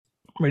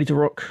Ready to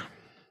rock?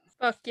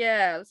 Fuck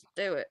yeah, let's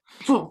do it.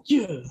 Fuck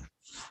yeah.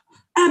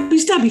 Abby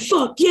Stabby,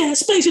 fuck yeah.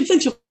 Space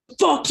adventure,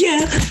 fuck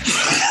yeah.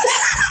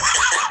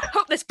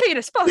 Hope this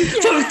penis, fuck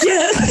yeah. Fuck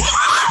yeah.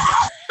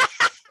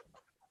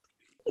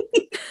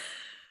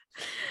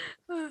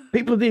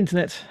 People of the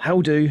internet,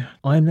 how do?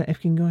 I am the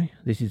F King guy.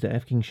 This is the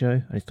F King show,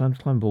 and it's time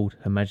to climb aboard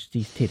Her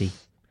Majesty's Titty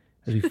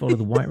as we follow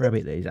the white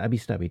rabbit that is Abby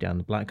Stabby down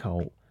the black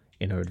hole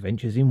in her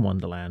adventures in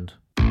Wonderland.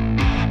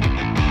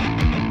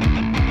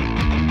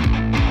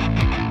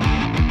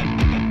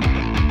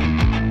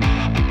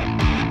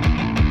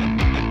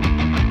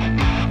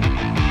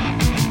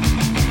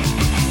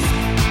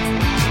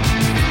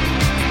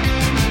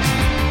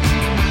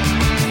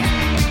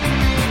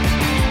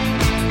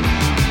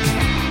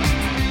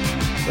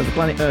 But the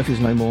planet Earth is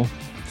no more,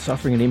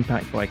 suffering an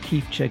impact by a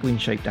Keith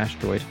Chegwin-shaped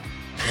asteroid.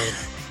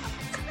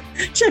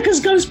 Checkers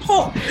goes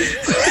pop.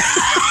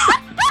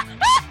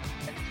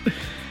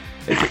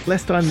 It took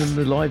less time than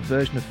the live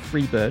version of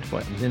Freebird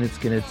by Lynyrd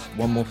Skynyrd's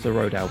One More for the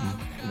Road album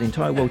for the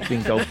entire world to be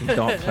engulfed in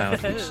dark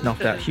cloud which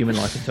snuffed out human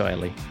life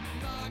entirely.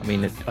 I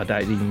mean, I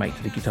doubt it even make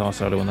to the guitar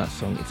solo on that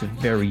song. It's a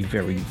very,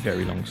 very,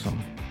 very long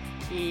song.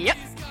 Yep.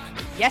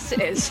 Yes,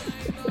 it is.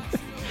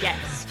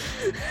 Yes.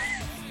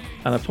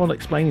 And upon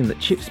explaining that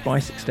chip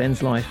spice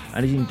extends life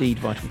and is indeed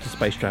vital to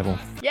space travel,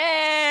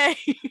 Yay!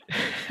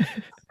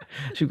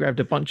 she grabbed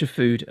a bunch of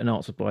food and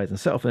art supplies and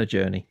set off on a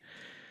journey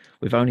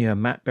with only her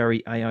Matt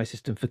Berry AI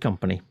system for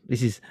company.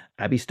 This is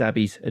Abby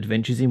Stabby's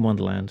Adventures in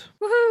Wonderland.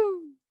 Woohoo!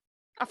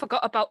 I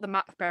forgot about the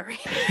Matt Berry.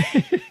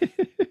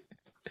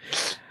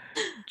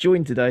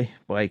 Joined today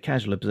by a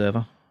casual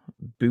observer,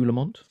 Boo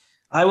Lamont.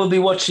 I will be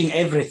watching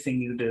everything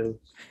you do.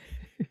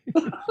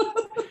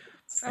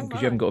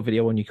 Because you haven't got a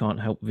video on, you can't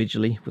help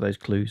visually with those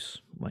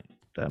clues. Like,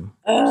 I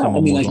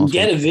mean, I can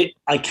get a vid.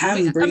 I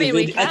can bring a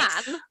video.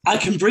 I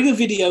can bring a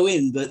video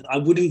in, but I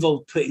would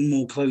involve putting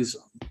more clothes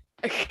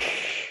on.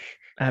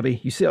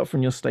 Abby, you sit up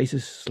from your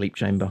stasis sleep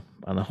chamber,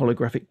 and the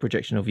holographic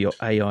projection of your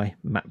AI,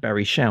 Matt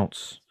Berry,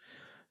 shouts,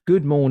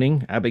 "Good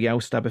morning, Abigail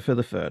Stabbifer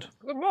III.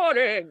 Good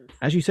morning.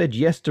 As you said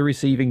yes to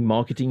receiving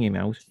marketing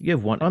emails, you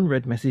have one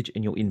unread message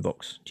in your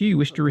inbox. Do you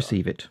wish to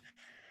receive it?"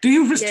 Do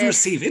you wish to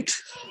receive it?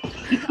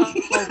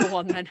 I'll go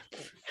on then.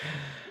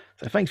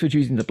 So thanks for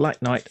choosing the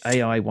Black Knight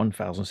AI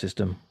 1000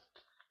 system.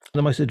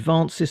 The most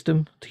advanced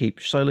system to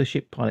keep solar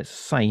ship pilots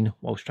sane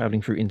whilst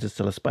travelling through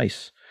interstellar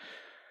space.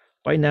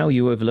 By now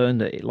you have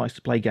learned that it likes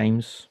to play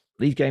games.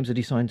 These games are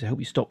designed to help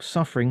you stop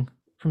suffering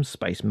from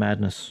space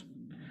madness.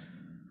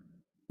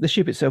 The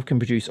ship itself can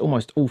produce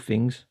almost all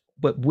things,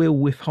 but will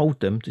withhold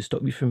them to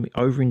stop you from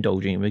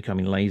overindulging and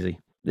becoming lazy.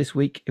 This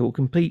week, it will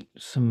complete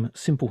some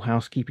simple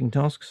housekeeping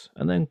tasks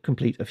and then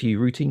complete a few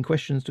routine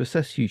questions to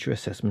assess future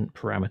assessment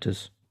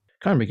parameters.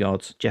 Kind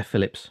regards, Jeff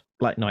Phillips,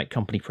 Black Knight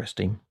Company Press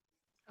Team.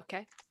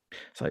 Okay.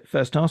 So,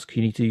 first task,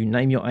 you need to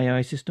name your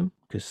AI system,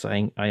 because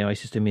saying AI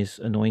system is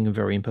annoying and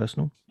very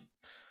impersonal.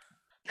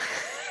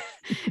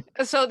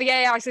 So the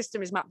AI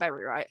system is Matt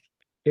Berry, right?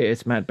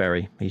 It's Matt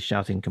Berry. He's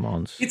shouting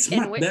commands. It's In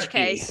Matt which Berry.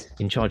 case?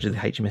 In charge of the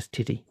HMS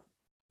Titty.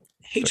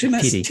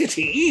 HMS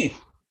Titty.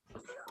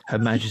 Her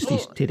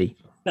Majesty's Titty.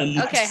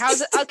 Okay,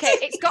 how's it? Okay,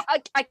 it's got.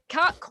 I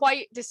can't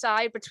quite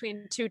decide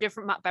between two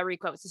different Matt Berry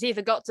quotes. It's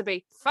either got to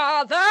be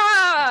 "Father"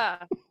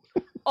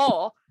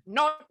 or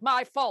 "Not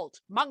my fault,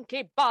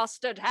 monkey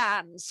bastard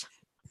hands."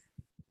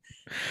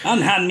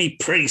 Unhand me,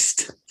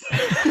 priest.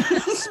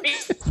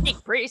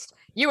 Speak, priest.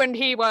 You and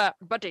he were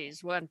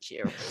buddies, weren't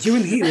you? You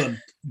and he were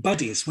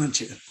buddies,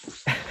 weren't you?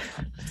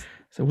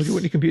 So, what do you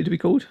want your computer to be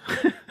called?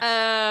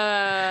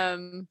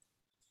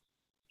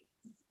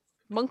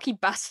 Monkey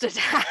bastard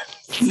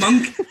hands.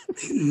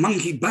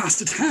 Monkey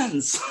bastard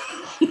hands.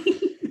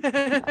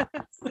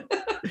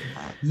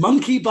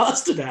 Monkey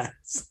bastard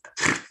hands.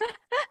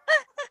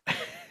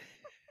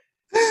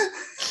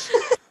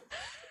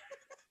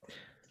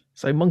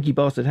 So monkey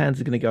bastard hands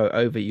are going to go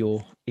over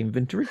your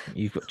inventory.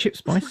 You've got chip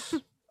spice,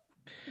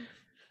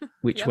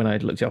 which when I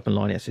looked it up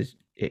online, it says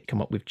it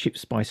come up with chip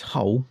spice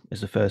whole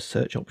as the first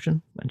search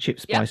option and chip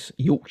spice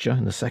Yorkshire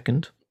in the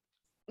second.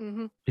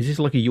 Mm-hmm. Is this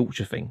like a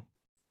Yorkshire thing?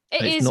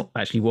 It's not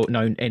actually well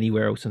known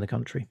anywhere else in the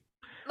country.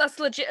 That's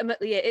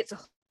legitimately it.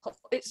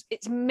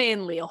 It's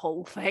mainly a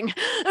whole thing.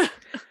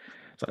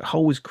 So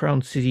Hull was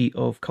crowned city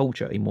of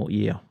culture in what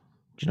year?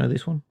 Do you know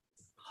this one?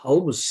 Hull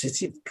was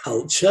city of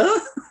culture?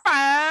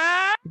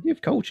 City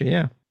of culture,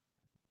 yeah.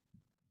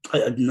 I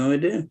had no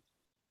idea.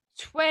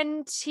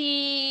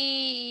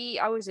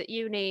 I was at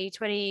uni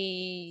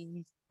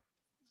 2014?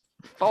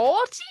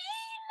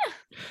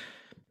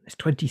 It's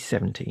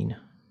 2017.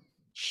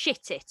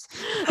 Shit it.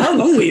 How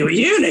long were you at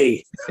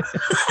uni?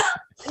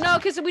 No,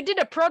 because we did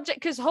a project,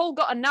 because Hull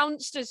got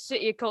announced as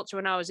City of Culture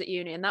when I was at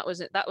uni, and that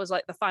was it. That was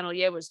like the final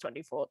year was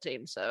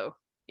 2014. So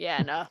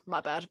yeah, no, my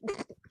bad.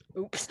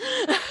 Oops.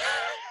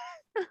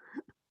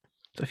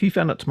 So if you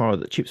found out tomorrow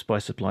that chip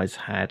spice supplies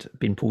had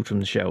been pulled from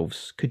the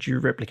shelves, could you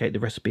replicate the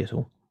recipe at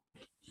all?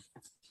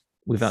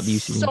 Without the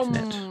use of the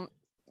internet?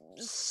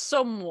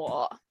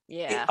 Somewhat,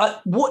 yeah.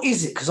 What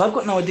is it? Because I've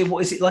got no idea.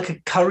 What is it, like a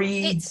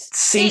curry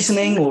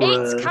seasoning? Or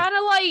it's kind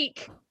of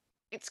like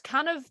It's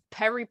kind of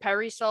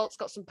peri salt. It's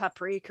got some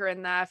paprika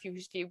in there, a few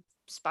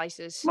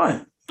spices.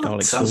 Right.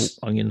 Garlic salt,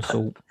 onion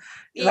salt.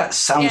 That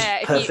sounds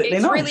perfectly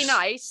nice. It's really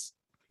nice.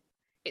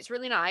 It's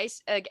really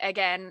nice.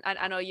 Again,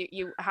 I know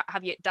you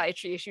have your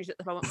dietary issues at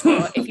the moment,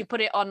 but if you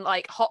put it on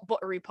like hot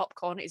buttery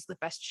popcorn, it's the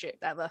best shit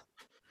ever.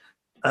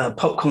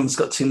 Popcorn's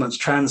got too much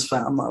trans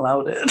fat. I'm not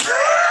allowed it.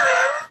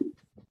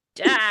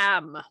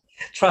 Damn.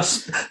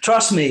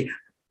 Trust me,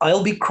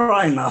 I'll be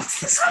crying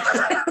after this.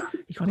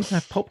 You can't even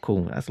have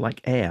popcorn. That's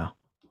like air.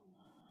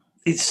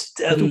 It's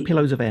little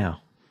pillows of air.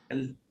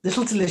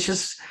 Little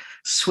delicious,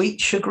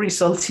 sweet, sugary,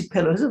 salty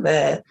pillows of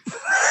air.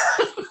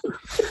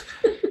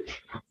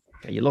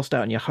 Okay, you lost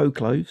out on your hoe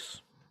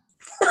clothes.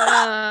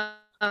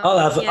 I'll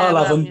have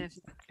them. Yeah.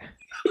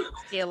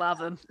 You'll have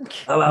them.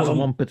 I'll have them.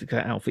 One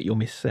particular outfit you'll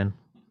miss then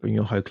from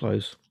your hoe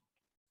clothes.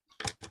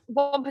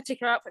 One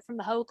particular outfit from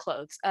the whole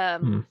clothes.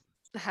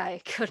 I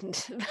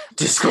couldn't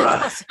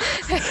describe.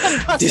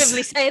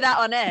 possibly say that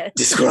on air.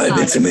 Describe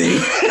it to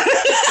me.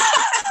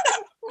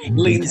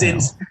 Leans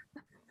in.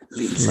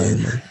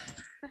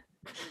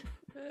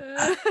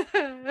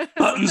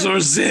 Buttons or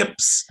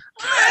zips?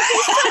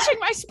 He's touching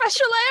my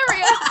special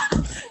area.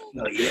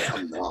 No, yeah,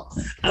 I'm not.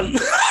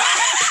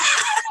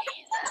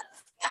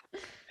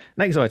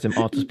 Next item,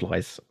 art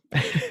supplies.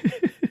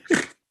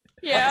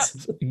 Yeah.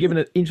 Given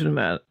an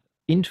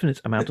infinite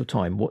amount of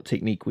time, what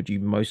technique would you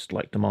most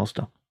like to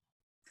master?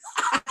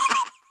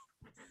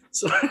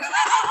 Sorry.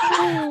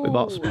 With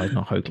art supplies,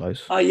 not hoe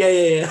clothes. Oh,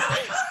 yeah.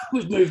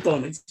 We've moved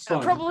on. It's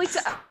fine. Probably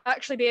to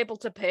actually be able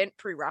to paint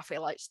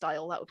pre-Raphaelite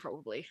style. That would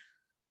probably,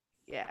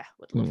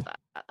 would love that.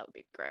 That would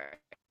be great.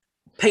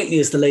 Paint me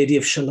as the Lady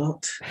of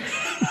Shalott.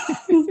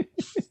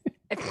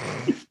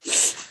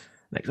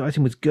 Next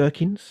item was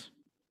gherkins.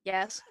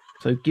 Yes.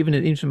 So, given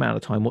an infinite amount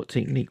of time, what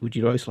technique would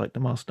you most like to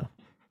master?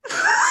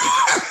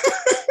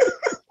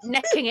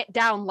 Necking it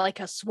down like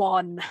a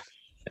swan.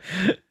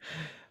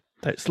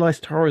 So,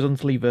 sliced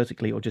horizontally,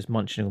 vertically, or just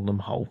munching on them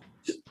whole?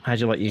 How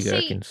do you like your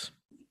gherkins?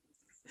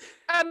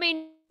 I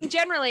mean,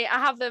 generally, I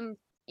have them,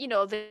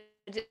 the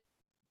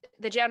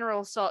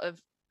general sort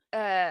of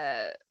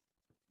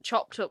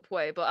chopped up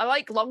way, but I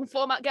like long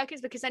format gherkins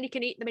because then you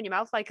can eat them in your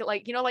mouth, like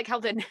how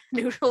the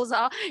noodles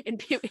are in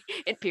Beauty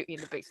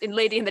and the Beast, in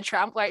Lady and the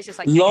Tramp, where it's just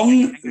like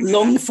long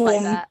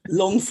form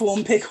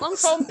pickles. Long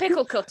form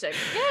pickle cutting,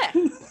 yeah.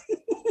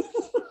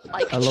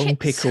 Like a long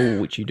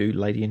pickle, which you do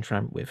Lady and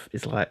Tramp with,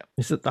 is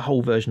it the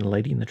whole version of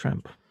Lady and the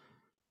Tramp?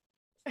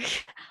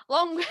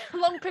 long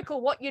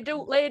pickle, what you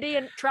do Lady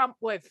and Tramp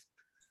with.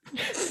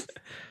 Hey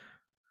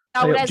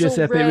up,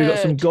 Giuseppe, we've got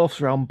some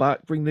goths round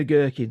back. Bring the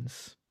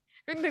gherkins.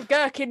 Bring the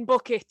gherkin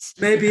bucket.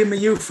 Maybe in my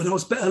youth when I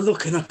was better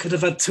looking, I could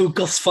have had two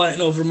goths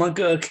fighting over my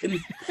gherkin.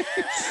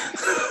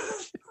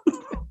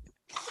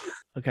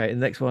 Okay, the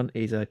next one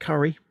is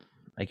curry.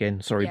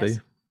 Again, sorry, yes.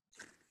 Boo.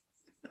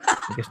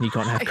 I guess you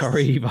can't have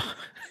curry either.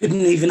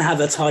 Couldn't even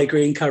have a Thai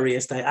green curry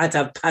estate. I had to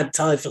have pad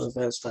Thai for the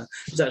first time.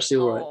 It was actually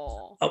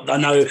all right. I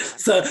know,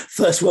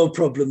 first world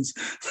problems.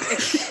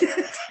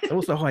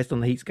 What's the highest on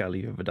the heat scale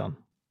you've ever done?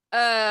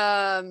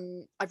 I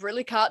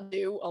really can't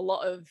do a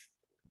lot of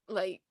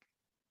like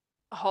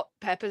hot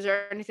peppers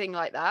or anything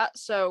like that.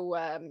 So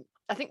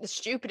I think the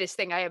stupidest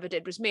thing I ever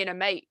did was me and a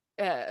mate.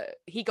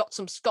 He got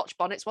some Scotch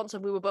bonnets once,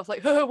 and we were both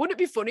like, wouldn't it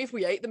be funny if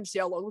we ate them, see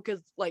how long we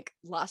could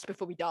last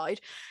before we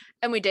died?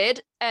 And we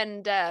did.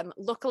 And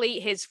luckily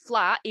his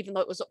flat, even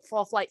though it was up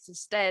 4 flights of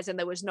stairs and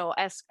there was no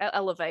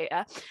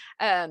elevator,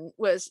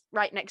 was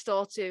right next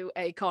door to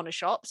a corner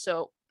shop.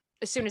 So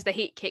as soon as the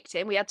heat kicked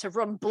in, we had to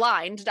run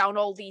blind down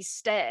all these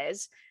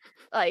stairs,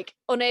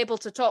 unable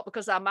to talk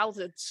because our mouths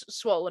had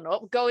swollen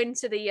up, go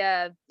into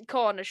the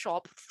corner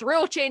shop,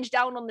 throw change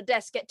down on the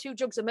desk, get 2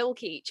 jugs of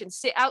milk each, and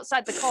sit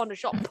outside the corner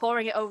shop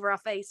pouring it over our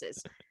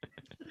faces.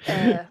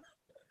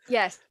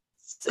 Yes.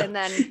 And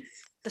then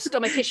the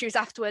stomach issues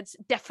afterwards,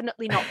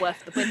 definitely not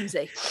worth the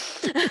whimsy.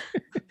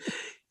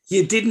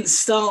 You didn't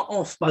start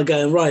off by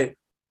going, right,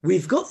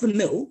 we've got the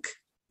milk,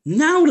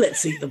 now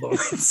let's eat the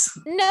bonnets.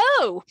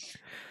 No.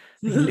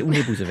 Little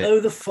nibbles of it. Oh,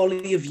 the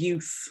folly of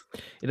youth.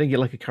 You don't get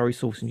like a curry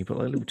sauce and you put a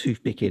little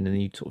toothpick in and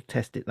you sort of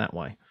test it that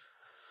way.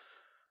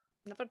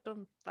 Never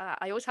done that.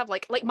 I always have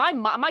like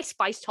my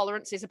spice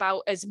tolerance is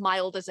about as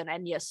mild as an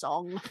Enya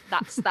song.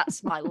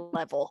 That's my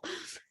level.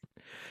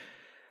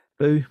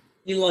 Boo.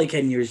 You like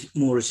Enya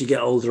more as you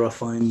get older, I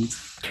find.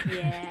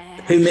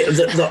 Yeah.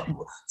 The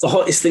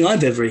hottest thing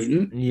I've ever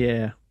eaten.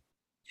 Yeah.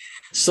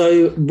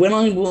 So when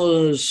I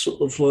was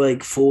sort of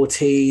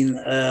 14,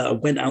 I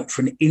went out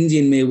for an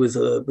Indian meal with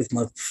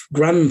my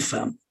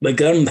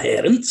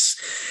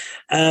grandparents,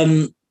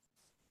 and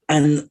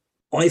I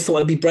thought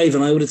I'd be brave,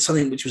 and I ordered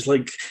something which was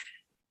I've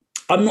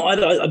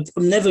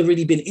never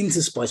really been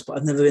into spice, but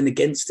I've never been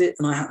against it,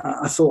 and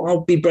I thought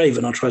I'll be brave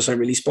and I'll try something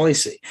really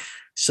spicy.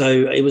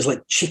 So it was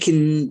like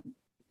chicken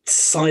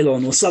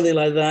Ceylon or something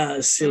like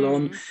that,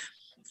 Ceylon,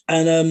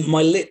 and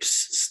my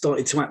lips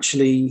started to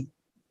actually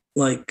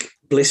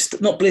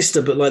not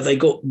blister, but they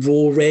got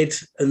raw red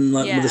and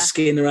with the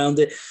skin around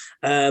it.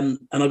 And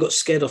I got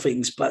scared off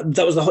eating. But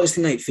that was the hottest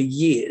thing I ate for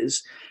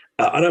years.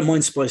 I don't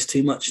mind spice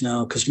too much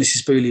now because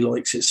Mrs. Booley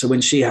likes it. So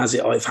when she has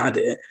it, I've had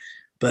it.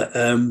 But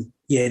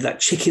yeah, that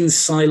chicken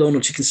Ceylon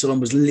or chicken Ceylon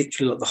was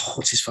literally like the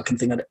hottest fucking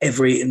thing I'd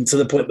ever eaten, to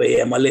the point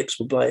where my lips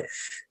were like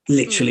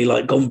literally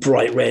like gone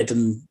bright red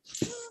and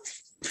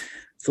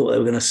thought they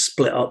were going to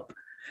split up.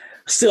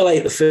 I still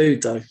ate the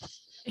food though.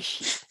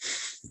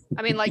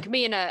 I mean, like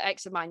me and an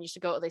ex of mine used to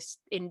go to this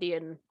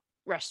Indian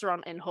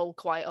restaurant in Hull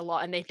quite a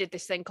lot, and they did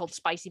this thing called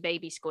spicy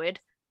baby squid.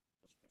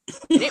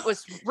 And it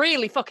was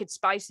really fucking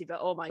spicy, but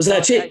oh my god!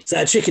 Is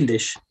that a chicken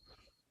dish?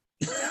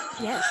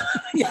 Yeah.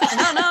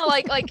 Yeah. No,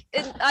 like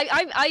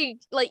I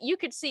like, you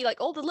could see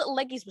like all the little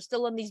leggies were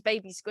still on these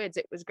baby squids.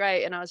 It was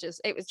great, and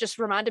it was just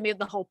reminded me of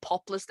the whole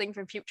Poplars thing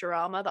from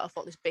Futurama, that I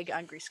thought this big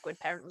angry squid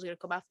parent was going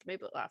to come after me,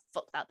 but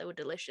fuck that, they were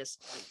delicious.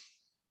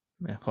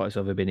 Yeah, hottest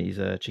I've ever been is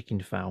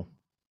chicken fowl,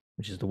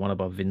 which is the one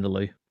above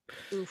Vindaloo.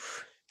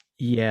 Oof.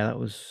 Yeah, that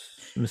was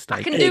a mistake.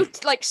 I can do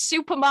like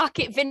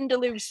supermarket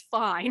Vindaloo's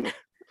fine.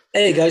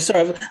 There you go.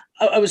 Sorry,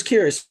 I was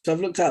curious. So I've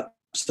looked up.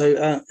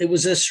 So it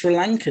was a Sri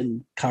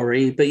Lankan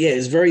curry, but yeah,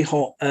 it's very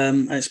hot.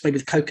 And it's made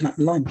with coconut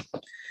and lime.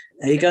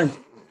 There you go.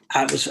 I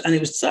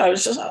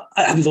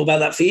haven't thought about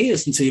that for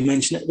years until you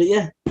mentioned it. But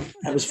yeah,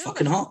 that was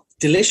fucking hot,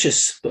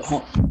 delicious, but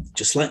hot,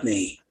 just like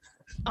me.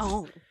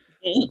 Oh,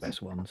 The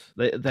best ones.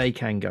 They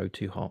can go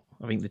too hot.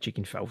 I think the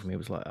chicken fowl for me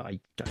was like I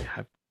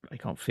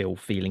can't feel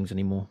feelings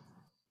anymore.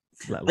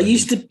 I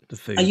used the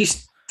food. I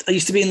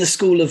used to be in the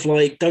school of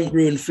like, don't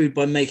ruin food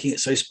by making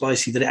it so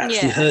spicy that it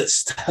actually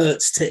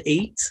hurts to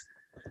eat.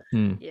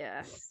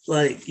 Yeah.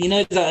 Like, you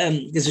know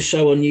that there's a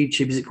show on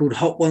YouTube, is it called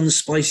Hot Ones,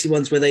 Spicy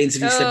Ones, where they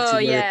interview celebrities? Oh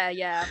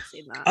yeah, I've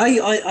seen that.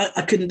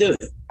 I couldn't do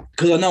it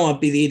because I know I'd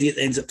be the idiot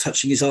that ends up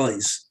touching his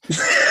eyes.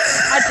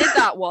 I did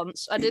that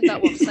once.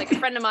 Like, a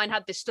friend of mine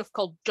had this stuff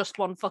called Just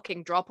One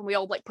Fucking Drop, and we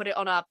all like put it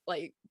on our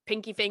like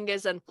pinky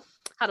fingers and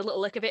had a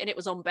little lick of it, and it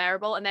was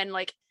unbearable. And then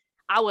like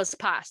hours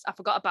passed, I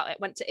forgot about it,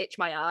 went to itch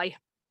my eye.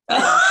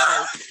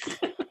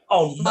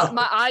 Oh no.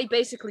 My eye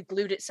basically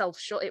glued itself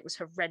shut. It was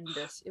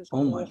horrendous. It was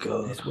Oh my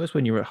awful. god. It's worse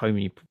when you're at home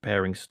and you're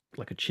preparing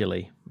like a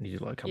chili. And you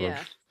do like a couple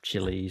of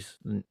chilies,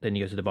 and then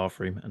you go to the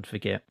bathroom and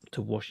forget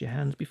to wash your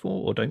hands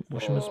before, or don't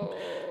wash them.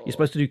 You're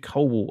supposed to do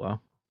cold water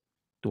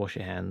to wash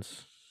your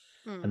hands,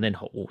 and then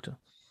hot water.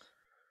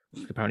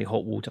 Apparently,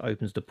 hot water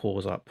opens the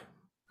pores up.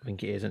 I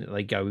think it is, and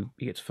it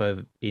gets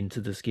further into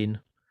the skin.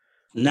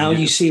 Now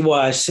you see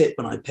why I sit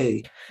when I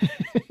pee.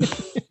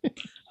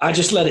 I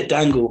just let it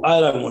dangle. I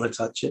don't want to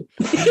touch it.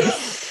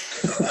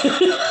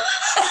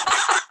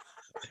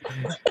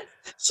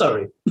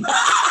 Sorry.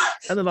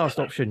 And the last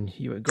option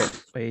you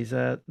got is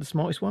the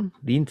smartest one,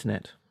 the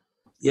internet.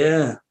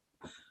 Yeah.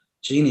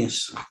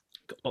 Genius.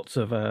 Got lots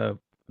of the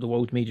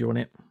world media on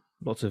it,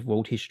 lots of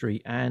world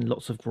history, and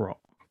lots of grot.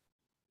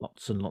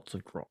 Lots and lots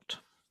of grot.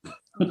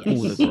 All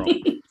the grot.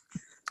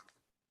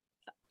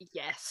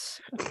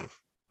 Yes.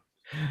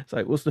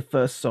 So what's the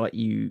first site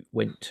you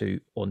went to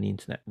on the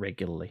internet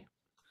regularly?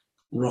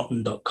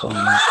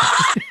 Rotten.com.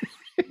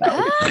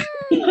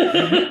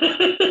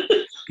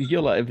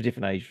 You're like of a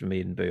different age from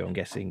me and Boo, I'm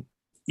guessing.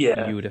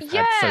 Yeah. You would have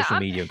had social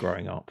media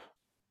growing up,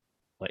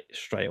 like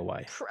straight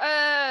away.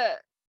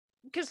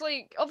 Because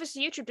like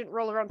obviously YouTube didn't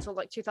roll around until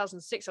like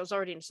 2006. I was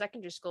already in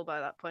secondary school by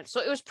that point, so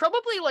it was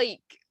probably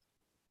like,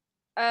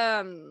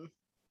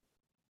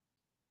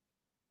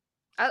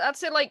 I'd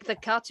say like the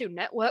Cartoon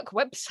Network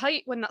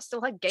website when that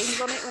still had games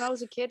on it when I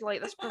was a kid.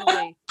 Like that's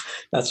probably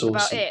that's awesome.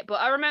 About it.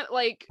 But I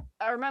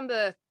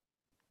remember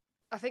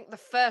I think the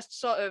first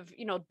sort of,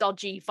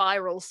 dodgy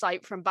viral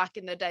site from back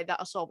in the day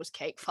that I saw was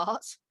Cake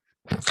Farts.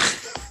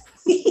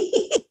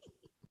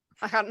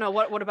 I don't know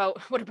what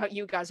about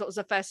you guys? What was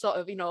the first sort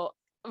of,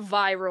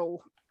 viral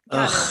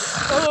kind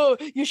of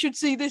you should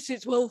see this,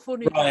 it's well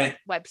funny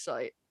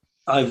website?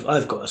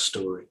 I've got a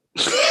story.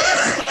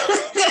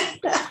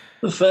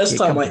 The first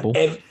time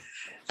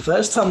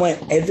I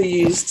ever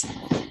used,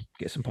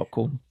 get some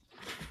popcorn.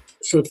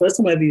 So the first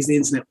time I ever used the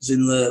internet was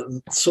in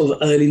the sort of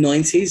early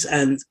 90s,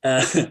 and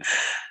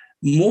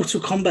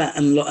Mortal Kombat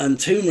and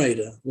Tomb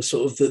Raider were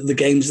sort of the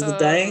games of the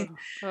day.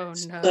 Oh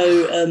no!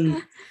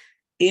 So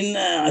in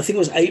I think it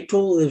was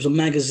April, there was a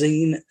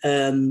magazine.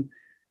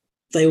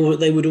 They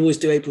would always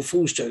do April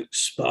Fool's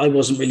jokes, but I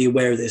wasn't really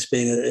aware of this,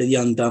 being a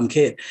young dumb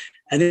kid.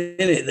 And in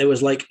it there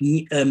was like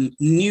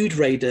Nude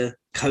Raider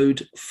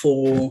code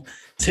for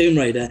Tomb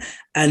Raider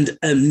and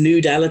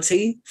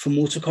nudality for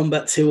Mortal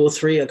Kombat 2 or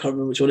 3. I can't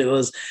remember which one it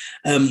was,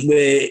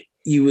 where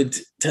you would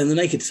turn the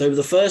naked. So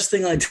the first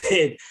thing I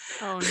did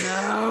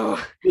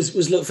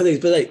was look for these,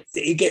 but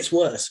it gets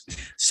worse.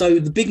 So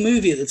the big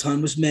movie at the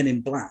time was Men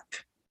in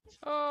Black.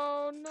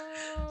 Oh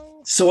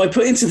no. So I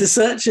put into the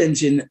search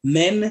engine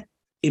Men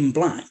in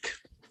Black.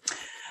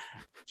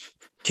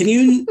 Can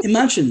you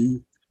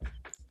imagine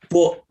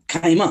what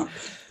came up?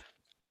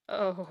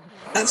 Oh,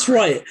 that's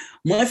right.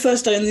 My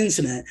first day on the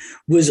internet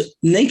was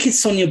naked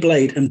Sonya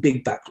Blade and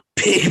big black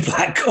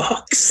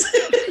cocks.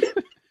 Oh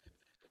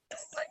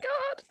my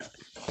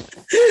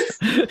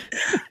god!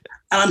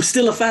 And I'm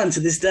still a fan to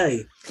this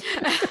day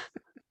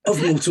of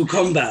Mortal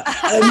Kombat.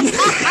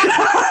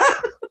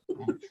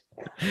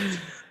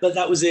 But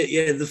that was it.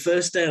 Yeah, the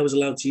first day I was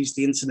allowed to use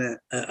the internet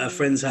at a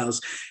friend's house,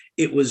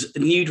 it was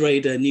Nude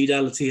Raider,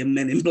 Nudality, and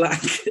Men in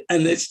Black,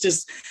 and it's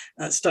just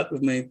that stuck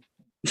with me,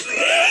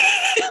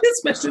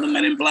 especially the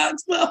Men in Black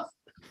stuff.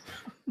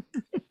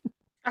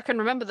 I can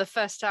remember the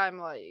first time,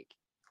 like,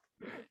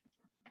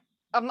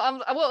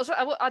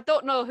 I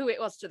don't know who it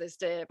was to this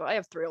day, but I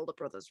have 3 older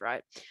brothers,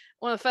 right?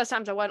 One of the first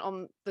times I went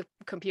on the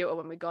computer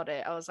when we got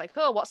it, I was like,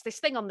 oh, what's this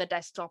thing on the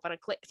desktop? And I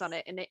clicked on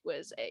it, and it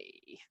was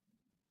a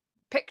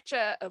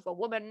picture of a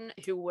woman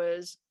who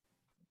was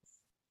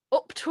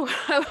up to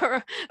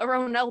her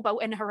own elbow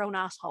in her own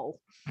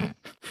asshole.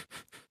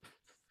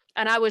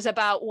 And I was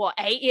about,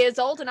 8 years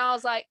old? And I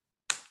was like,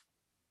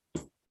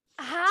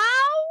 how?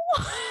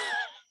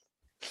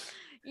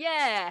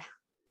 Yeah.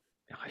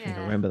 I think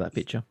I remember that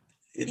picture.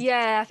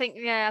 Yeah, I think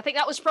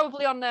that was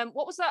probably on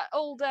what was that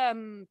old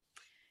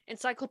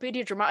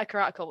Encyclopedia Dramatica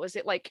article? Was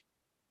it like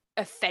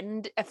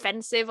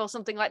offensive or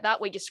something like that,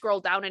 where you scroll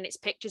down and it's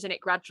pictures and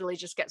it gradually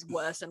just gets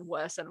worse and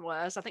worse and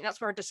worse? I think that's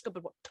where I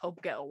discovered what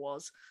Tub Girl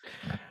was.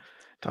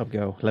 Tub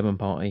Girl, Lemon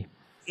Party.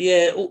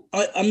 Yeah,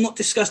 I'm not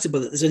disgusted by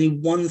that. There's only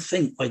one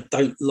thing I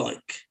don't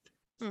like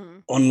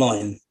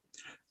online,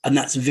 and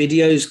that's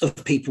videos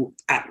of people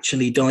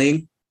actually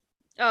dying.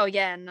 Oh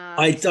yeah, no.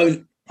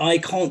 I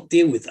can't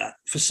deal with that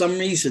for some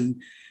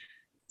reason.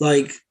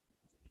 Like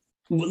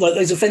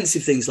those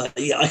offensive things. Like,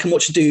 yeah, I can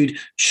watch a dude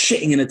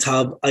shitting in a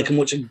tub. I can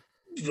watch a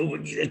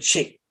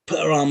chick put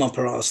her arm up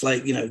her ass.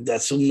 Like, you know,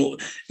 that's all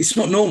not. It's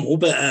not normal,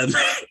 but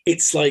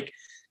it's like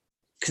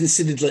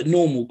considered like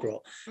normal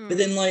grot. But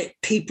then like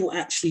people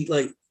actually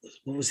like,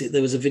 what was it?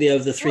 There was a video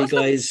of the 3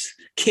 guys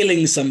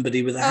killing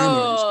somebody with a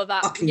hammer. Oh,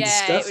 that fucking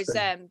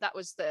disgusting. That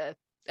was the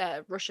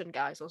Russian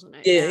guys, wasn't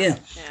it? Yeah.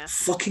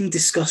 Fucking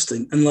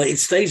disgusting. And like it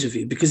stays with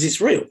you because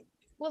it's real.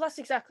 Well, that's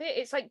exactly it.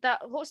 It's like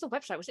that. What was the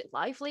website? Was it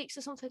Live Leaks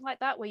or something like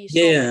that? Where you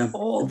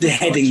saw the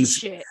headings.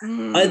 Shit.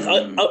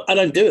 I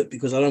don't do it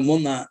because I don't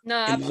want that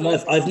in my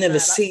life. I've never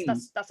seen.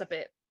 That's a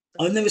bit.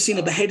 I've never seen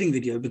a beheading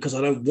video because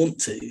I don't want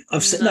to.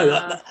 I've seen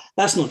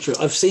that's not true.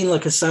 I've seen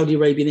like a Saudi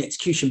Arabian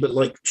execution, but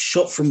like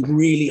shot from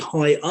really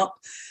high up.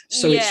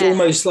 So it's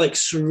almost like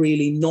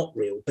really not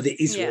real, but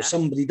it is real.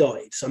 Somebody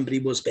died. Somebody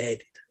was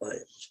beheaded.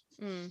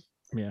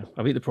 Yeah,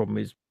 I think the problem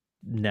is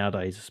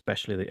nowadays,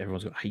 especially that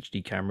everyone's got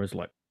HD cameras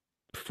like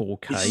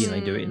 4K and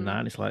they do it in that.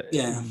 And it's like,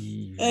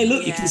 hey,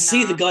 look, you can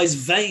see the guy's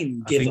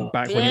vein. I think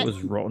back when it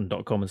was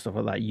rotten.com and stuff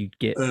like that, you'd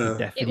get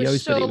death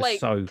videos, but it was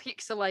so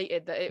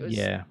pixelated that it was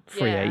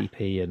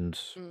 380p and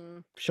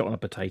shot on a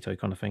potato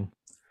kind of thing.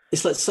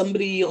 It's like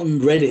somebody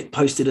on Reddit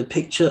posted a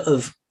picture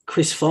of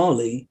Chris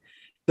Farley,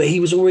 but he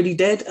was already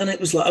dead, and it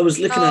was like I was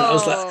looking at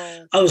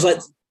it, I was like,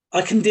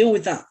 I can deal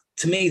with that.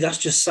 To me, that's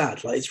just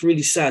sad. Like, it's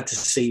really sad to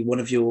see one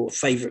of your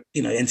favorite,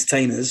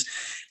 entertainers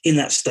in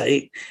that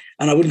state.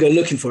 And I wouldn't go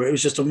looking for it. It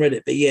was just on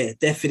Reddit. But yeah,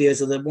 death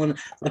videos are the one.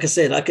 Like I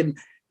said,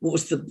 what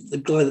was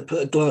the guy that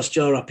put a glass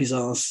jar up his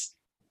ass?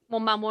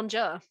 One man, one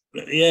jar.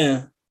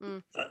 Yeah.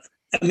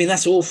 I mean,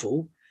 that's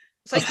awful.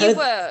 It's like you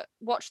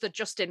watched the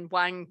Justin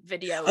Wang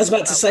video. I was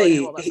about to say,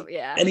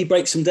 and he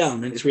breaks them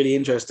down, and it's really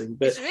interesting.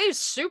 But it is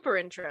super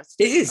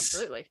interesting. It is.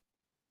 Absolutely.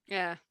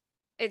 Yeah.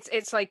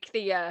 It's like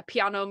the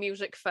piano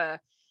music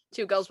for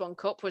Two Girls, One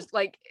Cup was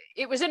like,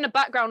 it was in the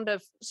background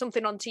of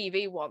something on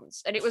TV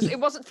once, and it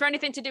wasn't for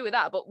anything to do with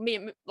that, but me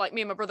and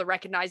my brother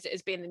recognized it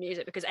as being the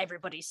music because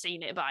everybody's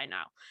seen it by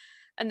now.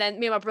 And then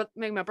me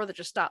and my brother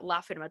just start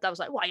laughing, and my dad was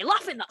like, "Why are you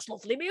laughing? That's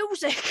lovely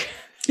music."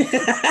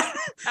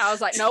 I was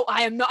like, "No,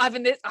 I am not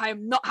having this. I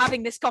am not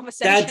having this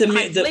conversation." Dad,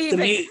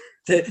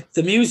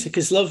 the music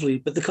is lovely,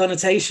 but the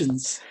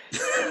connotations.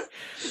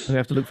 We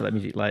have to look for that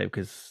music later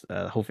because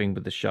the whole thing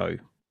with the show,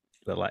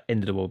 the like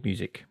end of the world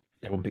music.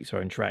 Everyone picks their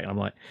own track, and I'm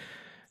like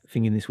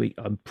thinking this week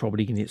I'm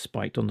probably going to get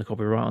spiked on the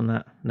copyright on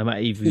that. No matter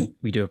if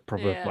we do a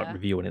proper like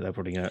review on it, they'll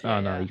probably go,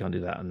 "Oh no, you can't do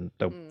that," and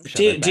they'll.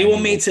 Do you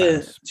want me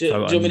to? Do you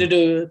want me to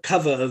do a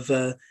cover of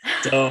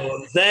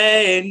 "Don't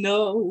They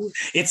Know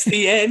It's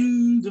the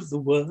End of the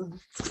World"?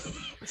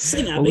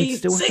 Sing, Abby. We'd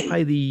still have to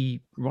pay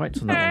the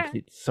rights on that one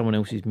because it's someone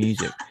else's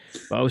music.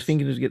 But I was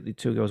thinking to get the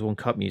Two Girls, One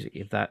Cup music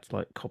if that's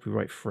like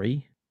copyright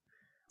free,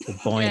 or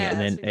buying it and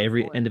then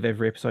end of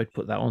every episode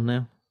put that on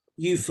there.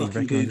 You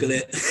fucking Google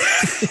it.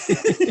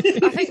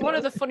 I think one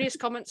of the funniest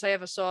comments I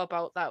ever saw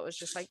about that was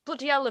just like,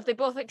 bloody hell, have they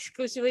both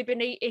exclusively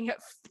been eating at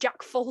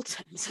Jack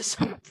Fulton's or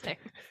something?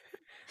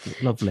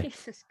 Lovely.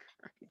 Jesus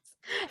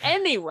Christ.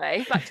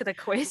 Anyway, back to the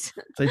quiz.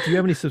 So do you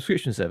have any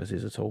subscription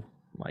services at all?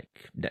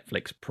 Like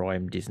Netflix,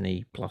 Prime,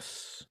 Disney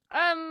Plus?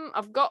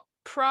 I've got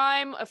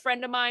Prime. A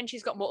friend of mine,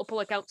 she's got multiple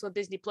accounts on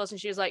Disney Plus, and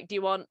she was like, "Do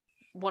you want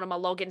one of my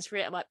logins for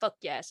it?" I'm like, fuck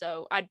yeah.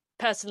 So I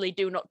personally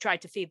do not try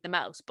to feed the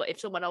mouse, but if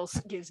someone else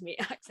gives me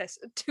access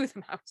to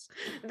the mouse,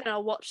 then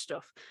I'll watch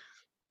stuff.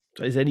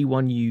 So is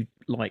anyone you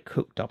like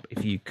hooked up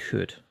if you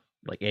could,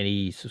 like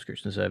any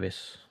subscription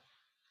service?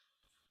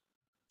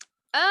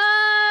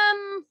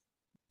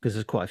 Because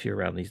there's quite a few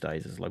around these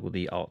days. There's like all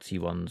the artsy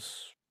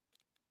ones.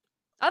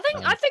 I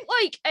think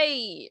like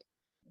a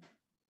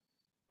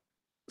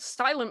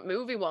silent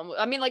movie one.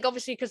 I mean, like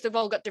obviously because they've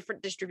all got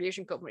different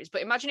distribution companies.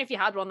 But imagine if you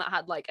had one that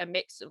had like a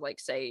mix of like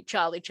say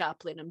Charlie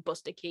Chaplin and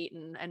Buster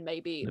Keaton and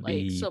maybe The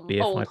like some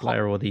BFI old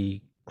player or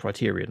the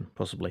Criterion,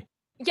 possibly.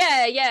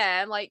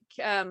 yeah, and like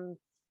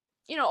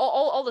you know,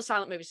 all the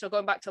silent movies. So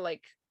going back to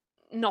like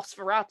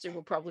Nosferatu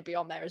will probably be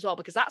on there as well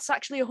because that's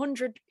actually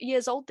 100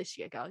 years old this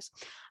year, guys.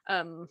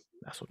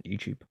 That's on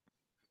YouTube.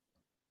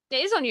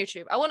 It is on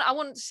YouTube. I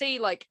want to see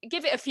like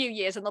give it a few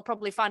years and they'll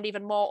probably find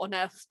even more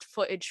unearthed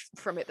footage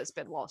from it that's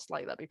been lost.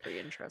 Like that'd be pretty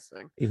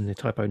interesting. Even the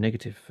typo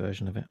negative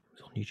version of it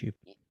is on YouTube.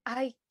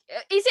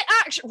 Is it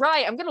actually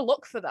right? I'm gonna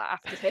look for that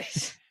after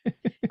this.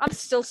 I'm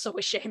still so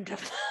ashamed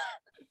of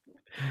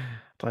that.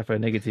 Typo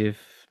negative,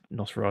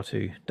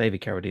 Nosferatu,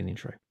 David Carradine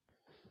intro.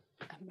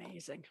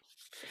 Amazing.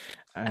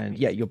 And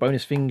yeah, your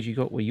bonus things you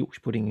got were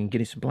Yorkshire pudding and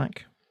Guinness and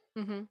Black.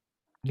 Mm-hmm.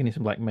 Guinness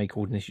and Black may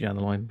coordinate you down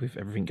the line with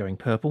everything going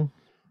purple,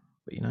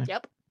 but you know.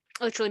 Yep.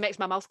 Literally makes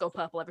my mouth go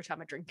purple every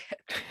time I drink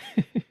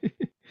it.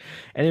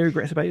 Any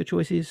regrets about your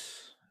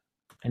choices?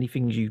 Any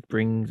things you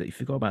bring that you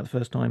forgot about the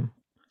first time?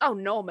 Oh,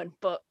 Norman,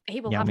 but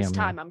he will Yum, have his yum,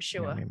 time, yum. I'm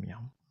sure. Yum, yum,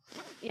 yum.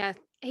 Yeah.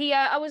 He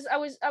I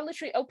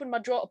literally opened my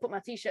drawer to put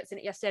my t-shirts in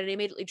it yesterday and he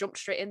immediately jumped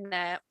straight in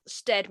there,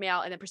 stared me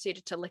out, and then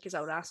proceeded to lick his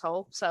own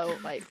asshole. So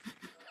like,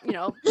 you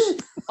know,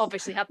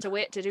 obviously had to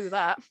wait to do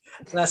that.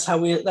 That's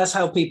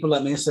how people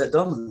like me assert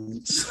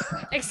dominance.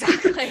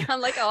 Exactly.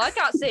 I'm like, oh, I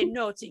can't say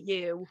no to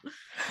you.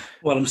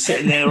 While I'm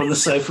sitting there on the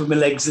sofa with my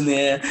legs in the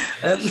air.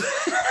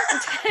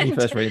 When you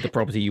first rented the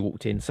property, you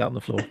walked in, sat on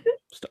the floor,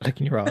 started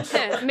licking your ass.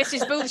 Yeah,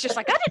 Mrs. Booth's just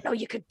like, I didn't know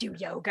you could do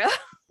yoga.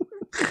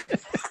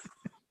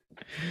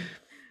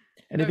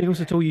 Anything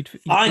else at all you'd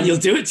Fine, you'll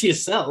do it to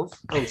yourself.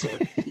 Oh,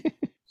 sorry.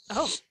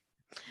 Oh.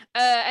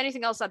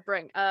 Anything else I'd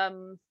bring?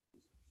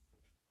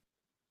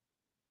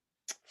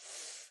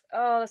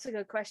 Oh, that's a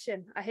good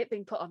question. I hate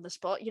being put on the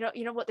spot. You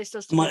know what this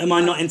does to me? Am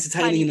I not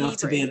entertaining enough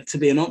to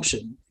be an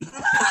option? But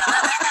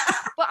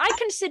I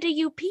consider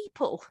you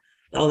people.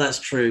 Oh, that's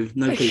true.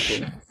 No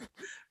people.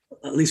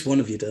 At least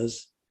one of you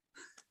does.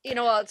 You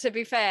know what? To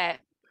be fair,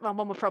 my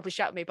mum would probably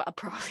shout at me, but I'd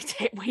probably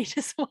take weed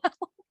as well.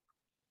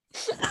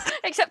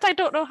 Except I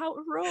don't know how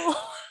to roll.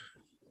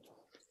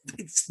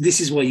 This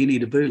is why you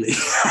need a bully.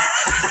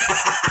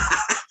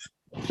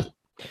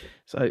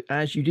 So,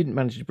 as you didn't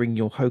manage to bring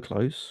your hoe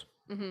clothes,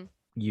 Mm-hmm.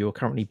 you're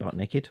currently butt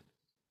naked.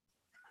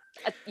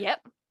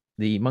 Yep.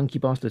 The Monkey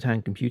Bastard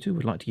Hand computer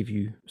would like to give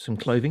you some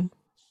clothing.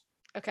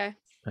 Okay.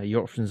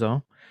 Your options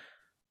are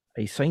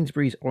a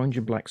Sainsbury's orange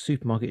and black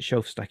supermarket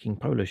shelf stacking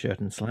polo shirt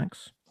and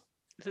slacks,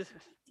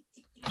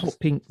 hot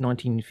pink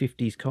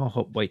 1950s car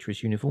hop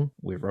waitress uniform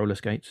with roller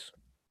skates,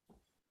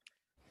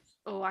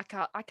 Oh, I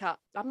can't.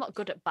 I'm not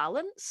good at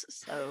balance,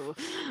 so.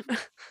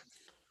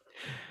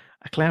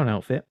 a clown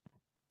outfit,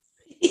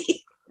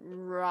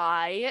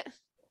 Right.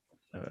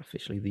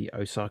 officially the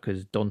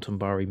Osaka's Don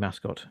Tombari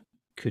mascot,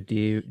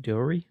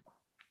 Kudori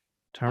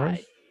Taro.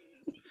 Right.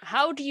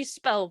 How do you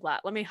spell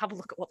that? Let me have a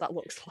look at what that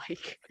looks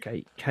like.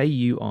 Okay,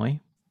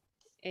 Kuiore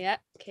Yeah.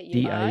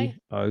 Kuiore.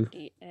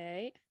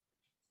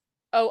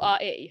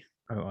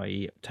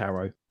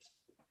 Taro.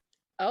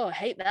 Oh, I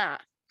hate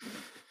that.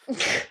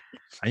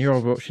 And your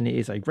other option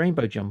is a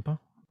rainbow jumper,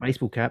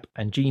 baseball cap,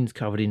 and jeans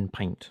covered in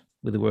paint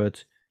with the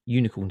words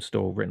Unicorn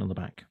Store written on the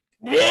back.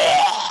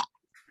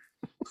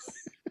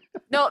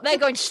 No, they're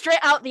going straight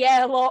out the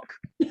airlock.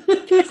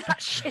 Get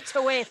that shit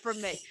away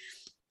from me.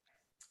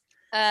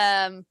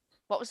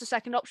 What was the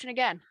second option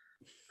again?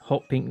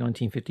 Hot pink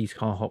 1950s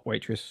car hop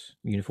waitress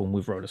uniform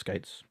with roller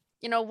skates.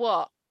 You know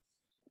what?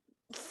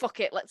 Fuck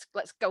it. Let's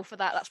go for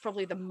that. That's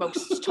probably the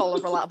most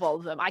tolerable out of all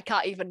of them. I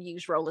can't even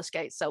use roller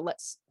skates, so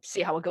let's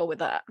see how I go with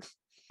that.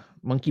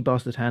 Monkey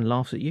Bastard Hand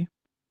laughs at you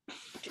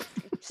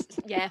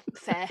Yeah,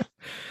 fair.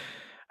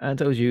 and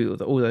tells you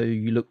that although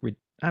you look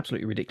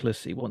absolutely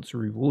ridiculous, it wants to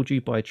reward you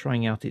by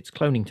trying out its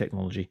cloning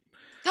technology.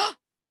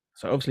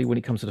 So obviously when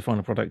it comes to the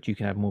final product, you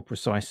can have more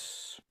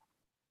precise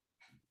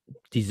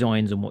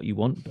designs on what you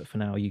want, but for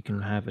now you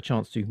can have a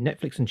chance to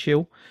Netflix and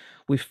chill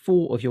with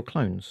 4 of your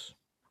clones.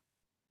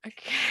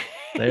 Okay.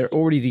 They're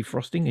already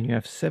defrosting and you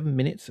have 7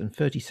 minutes and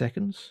 30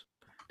 seconds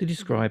to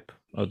describe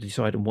or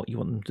decide on what you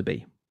want them to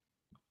be.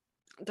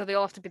 Do they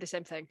all have to be the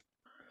same thing?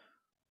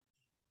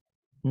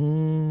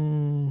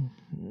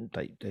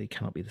 They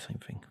cannot be the same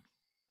thing.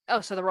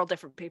 Oh, so they're all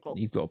different people.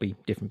 You've got to be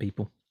different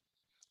people.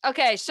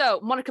 Okay,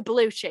 so Monica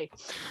Bellucci.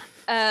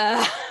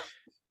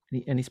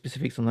 Any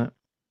specifics on that?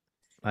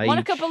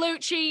 Monica Age?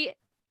 Bellucci,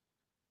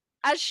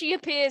 as she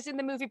appears in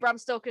the movie Bram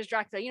Stoker's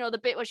Dracula, you know, the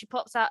bit where she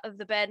pops out of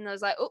the bed and I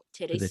was like, oh,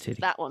 titties. the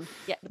titty. That one.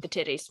 Yeah, with the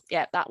titties.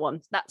 Yeah, that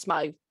one. That's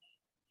my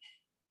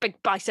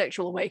big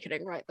bisexual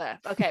awakening right there.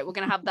 Okay, we're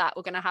going to have that.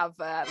 We're going to have...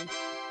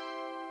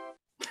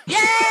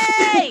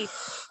 Yay!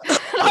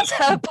 That's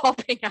her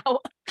popping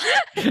out.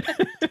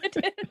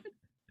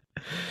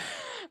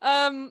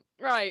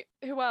 Right,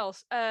 who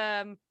else?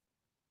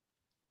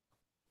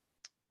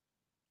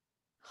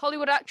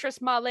 Hollywood actress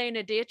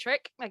Marlene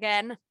Dietrich,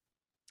 again,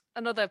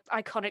 another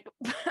iconic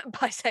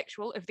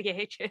bisexual of the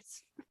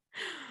ages.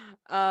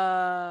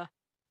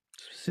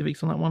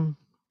 Specifics on that one?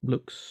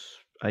 Looks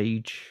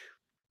age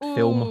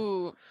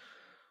film.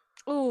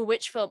 Ooh,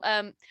 which film?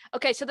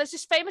 Okay, so there's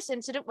this famous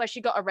incident where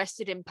she got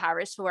arrested in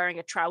Paris for wearing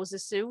a trouser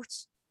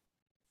suit.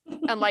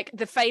 And like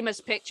the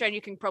famous picture, and you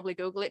can probably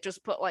Google it,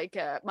 just put like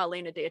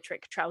Marlene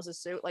Dietrich trouser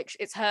suit. Like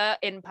it's her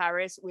in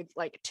Paris with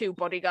like 2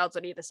 bodyguards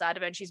on either side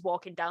of her, and she's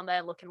walking down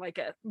there looking like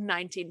a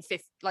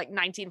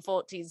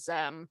 1940s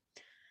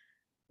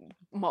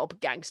mob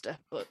gangster.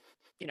 But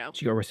you know,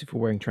 She got arrested for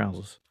wearing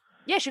trousers.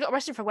 yeah, she got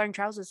arrested for wearing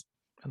trousers.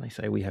 And they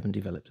say we haven't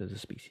developed as a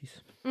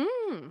species.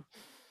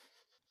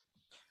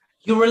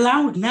 You're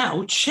allowed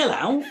now. Chill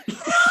out.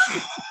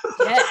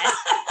 Yeah.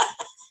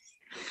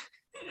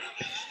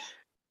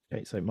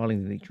 Okay, so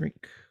Marlene Dietrich.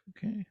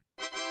 Okay.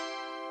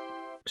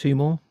 2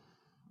 more.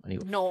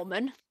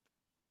 Norman.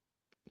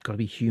 Got to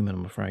be human,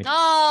 I'm afraid.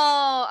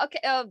 Oh, okay.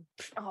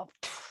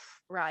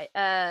 Right.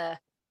 The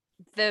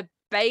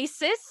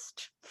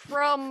bassist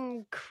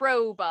from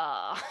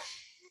Crowbar.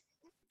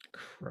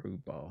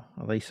 Crowbar.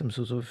 Are they some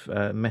sort of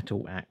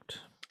metal act?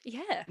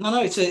 Yeah.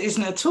 No,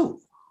 isn't it a tool?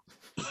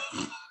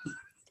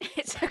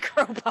 It's a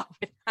crowbar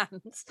with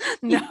hands.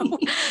 No.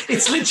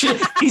 He's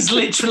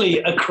literally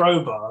a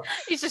crowbar.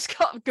 He's just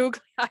got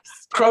googly eyes.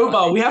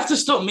 Crowbar, we have to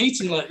stop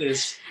meeting like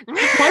this.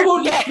 Why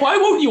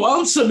won't you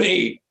answer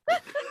me?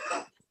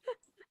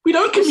 We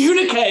don't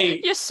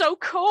communicate. You're so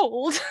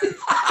cold.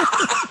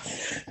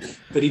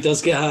 But he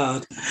does get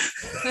hard.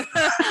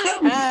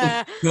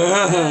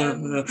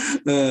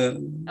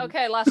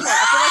 Okay, last one.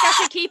 I feel like I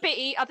should keep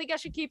it. I think I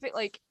should keep it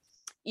like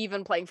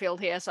even playing field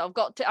here. So I've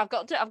got 2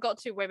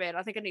 women.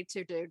 I think I need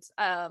 2 dudes.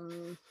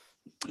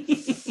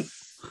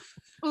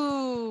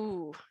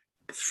 Ooh.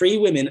 3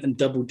 women and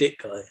double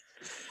dick guy.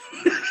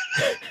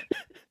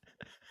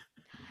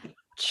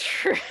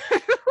 True.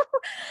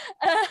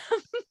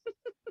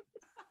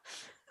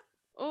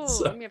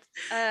 Oh, let me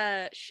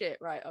have, shit.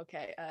 Right.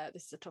 Okay.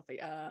 This is a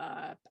topic.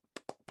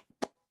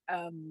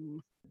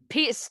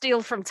 Peter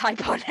Steele from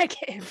Typo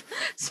Negative.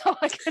 So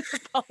I can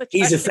apologize.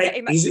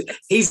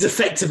 He's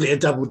effectively a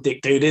double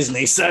dick dude, isn't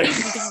he? So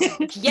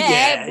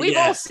yeah, we've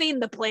all seen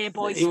the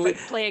Playboy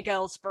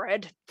Playgirl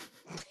spread.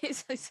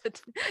 It's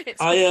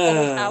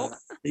out.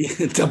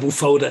 Double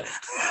folder.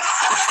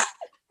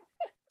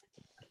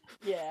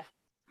 Yeah.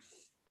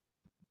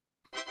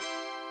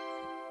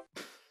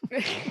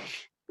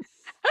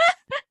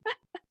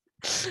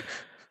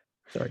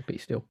 Sorry,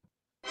 Pete Steele.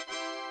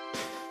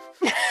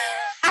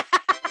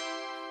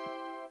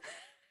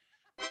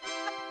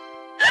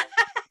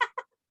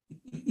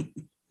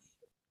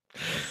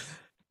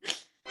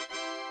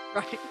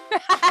 Right.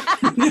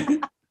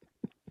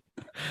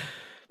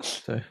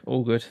 So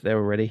all good. They're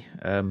all ready.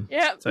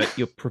 Yeah. So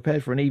you're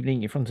prepared for an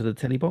evening in front of the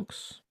telly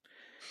box.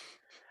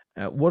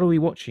 What are we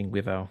watching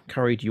with our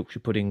curried Yorkshire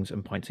puddings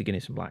and pints of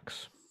Guinness and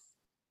Blacks?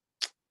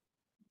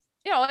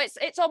 You know,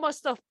 it's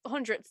almost the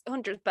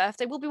 100th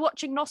birthday. We'll be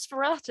watching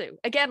Nosferatu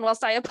again.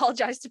 Whilst I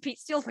apologise to Pete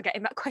Steele for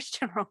getting that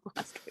question wrong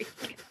last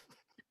week.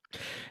 Are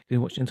you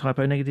watching the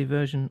Typo Negative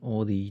version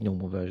or the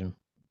normal version?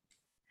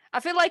 I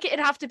feel like it'd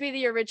have to be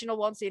the original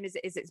one, seeing as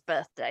it is its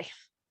birthday.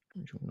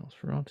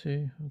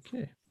 Nosferatu.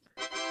 Okay.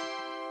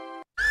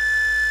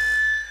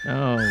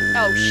 Oh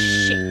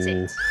shit!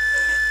 It.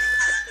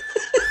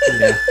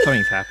 Yeah,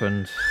 something's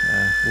happened.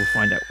 We'll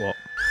find out what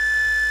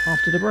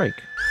after the break.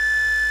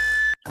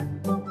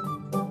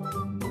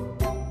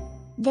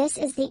 This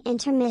is the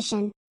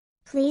intermission.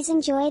 Please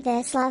enjoy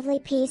this lovely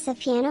piece of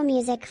piano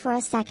music for a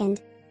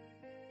second.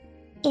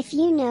 If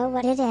you know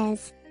what it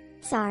is.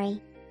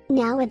 Sorry.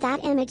 Now with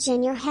that image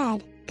in your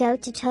head, go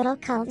to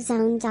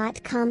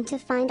TotalCultZone.com to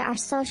find our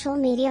social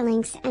media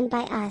links and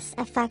buy us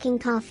a fucking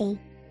coffee.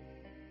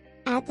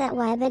 At that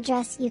web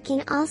address you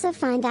can also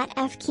find that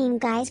F King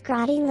guy's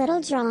grotty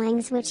little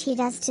drawings which he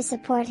does to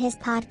support his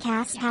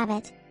podcast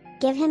habit.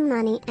 Give him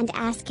money and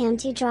ask him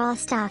to draw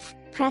stuff,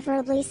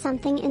 preferably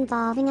something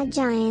involving a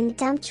giant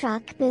dump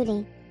truck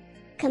booty.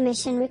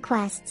 Commission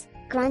requests,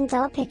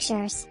 Grundle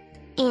pictures,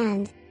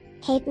 and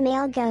hate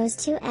mail goes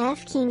to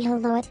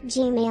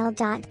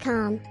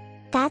fkinghello@gmail.com.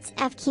 That's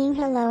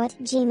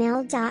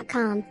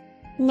fkinghello@gmail.com.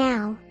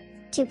 Now,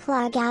 to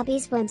plug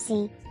Abby's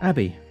whimsy.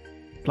 Abby,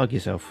 plug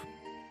yourself.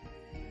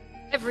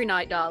 Every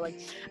night, darling.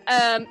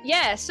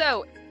 Yeah,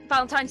 so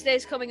Valentine's Day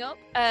is coming up.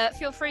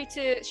 Feel free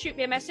to shoot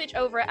me a message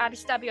over at Abby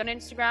Stabby on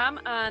Instagram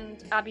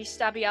and Abby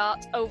Stabby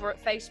Art over at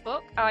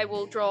Facebook. I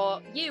will draw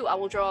you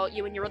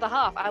and your other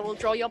half. I will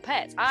draw your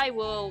pet. I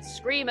will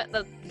scream at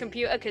the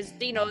computer because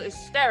Dino is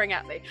staring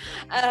at me.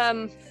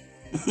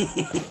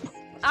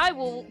 I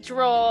will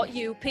draw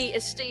you Peter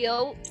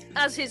Steele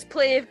as his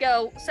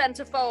Playgirl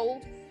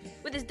centerfold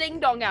with his ding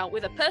dong out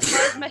with a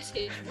personalised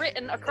message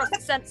written across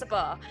the censor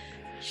bar.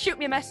 Shoot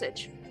me a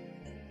message.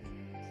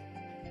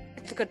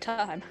 It's a good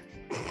time.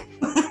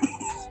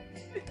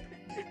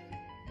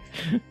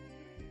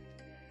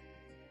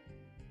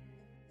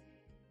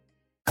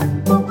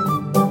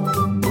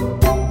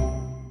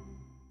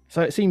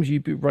 So it seems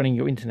you've been running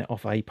your internet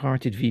off a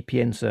pirated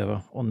VPN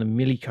server on the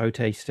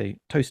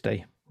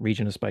Milikoteste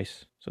region of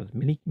space. So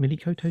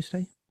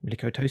Milikoteste?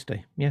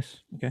 Milikoteste,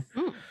 yes, okay.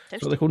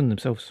 That's what they're calling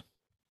themselves.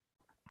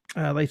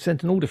 They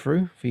sent an order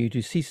through for you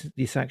to cease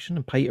this action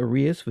and pay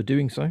arrears for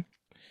doing so,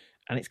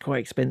 and it's quite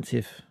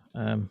expensive.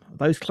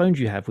 Those clones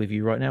you have with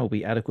you right now will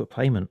be adequate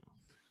payment,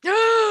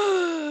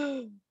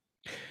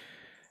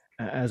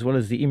 as well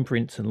as the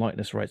imprints and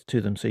likeness rights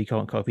to them, so you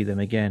can't copy them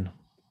again.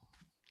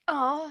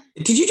 Oh,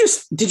 Did you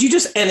just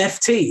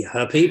NFT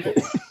her people?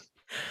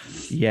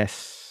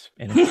 Yes,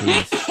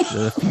 NFTs,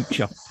 the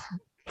future.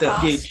 The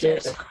future.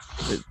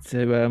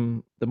 So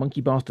the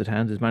monkey bastard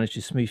hand has managed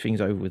to smooth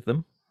things over with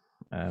them,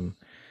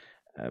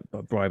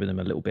 by bribing them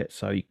a little bit.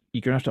 So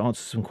you're gonna have to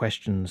answer some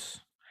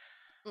questions.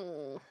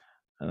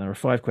 And there are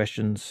 5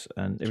 questions,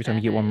 and every time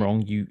you get one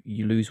wrong, you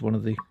lose one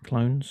of the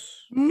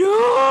clones.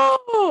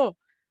 no!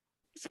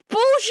 It's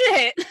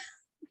bullshit!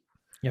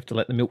 You have to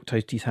let the milk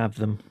toasties have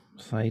them,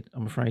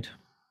 I'm afraid.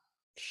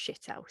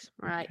 Shit house.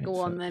 Right, Okay, go so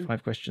on then.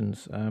 5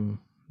 questions.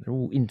 They're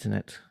all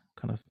internet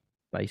kind of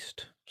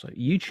based. So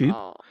YouTube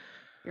Oh,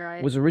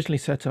 right. was originally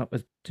set up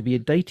to be a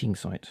dating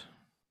site.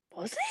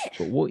 Was it?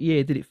 But what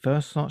year did it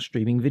first start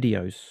streaming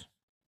videos?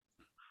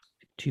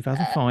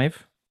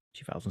 2005,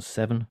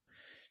 2007,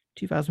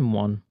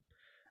 2001,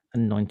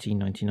 and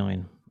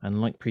 1999.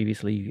 And like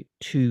previously, you get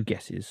 2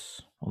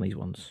 guesses on these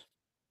ones.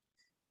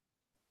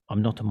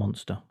 I'm not a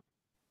monster.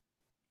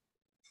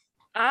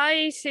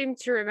 I seem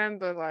to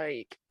remember,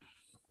 like,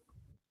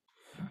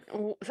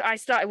 I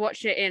started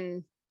watching it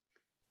in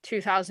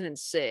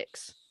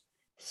 2006.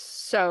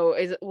 So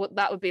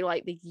that would be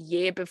like the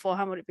year before.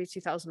 How would it be?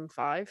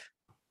 2005?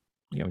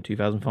 You in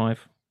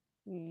 2005?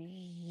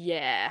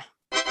 Yeah.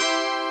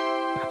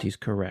 That is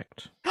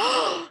correct.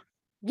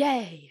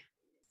 Yay.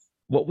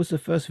 What was the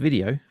first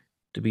video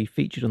to be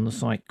featured on the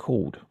site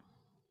called?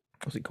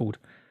 What's it called?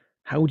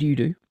 How Do You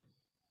Do?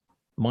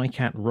 My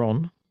Cat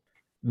Ron,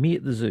 Me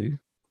at the Zoo,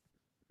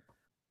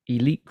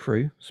 Elite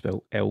Crew,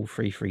 spelled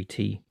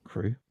L33T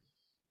Crew,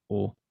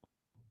 or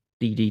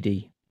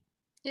DDD?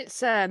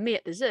 It's Me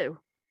at the Zoo.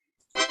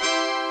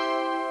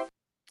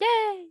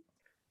 Yay.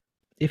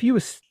 If you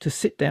were to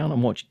sit down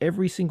and watch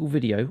every single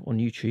video on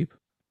YouTube,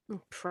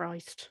 Oh,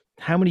 Christ.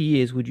 how many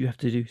years would you have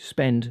to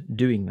spend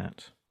doing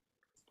that?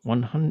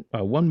 1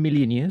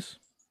 million years,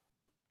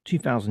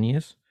 2,000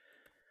 years,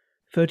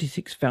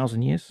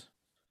 36,000 years,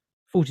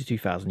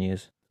 42,000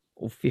 years,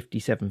 or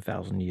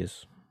 57,000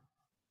 years?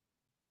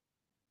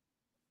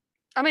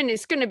 I mean,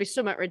 it's going to be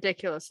somewhat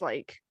ridiculous.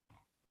 Like,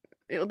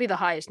 it'll be the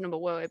highest number.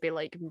 Where it'd be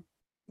like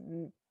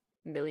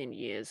million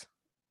years.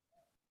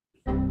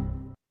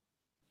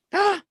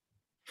 That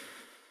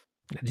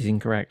is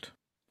incorrect.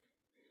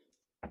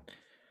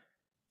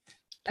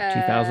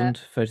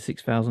 2,000,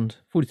 36,000,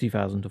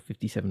 42,000, or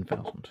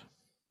 57,000.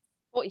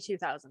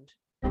 42,000.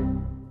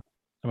 I'm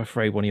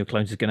afraid one of your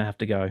clones is going to have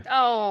to go.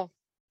 Oh.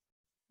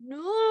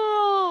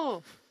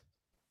 No.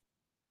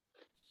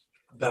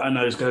 Bet I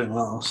know who's going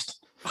last.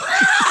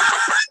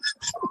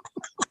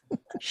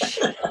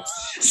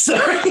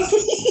 Sorry. It'll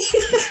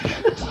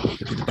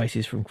be the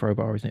basis from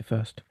Crowbar, isn't it,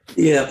 first?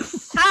 Yeah.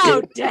 How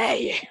dare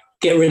you?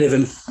 Get rid of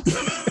him.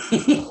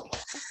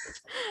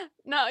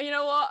 No, you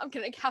know what? I'm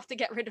going to have to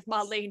get rid of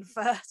Marlene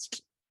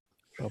first.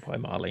 Job by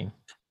Marlene.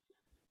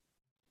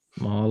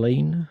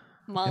 Marlene?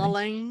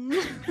 Marlene.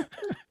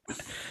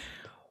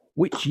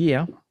 Which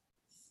year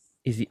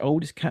is the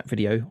oldest cat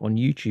video on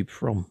YouTube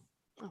from?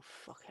 Oh,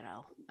 fucking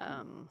hell.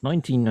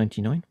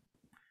 1999,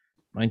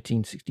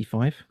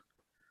 1965,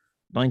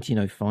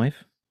 1905,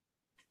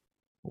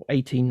 or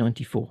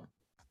 1894?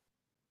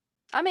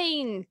 I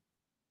mean,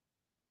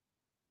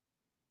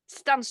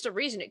 stands to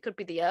reason it could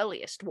be the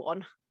earliest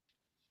one.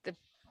 The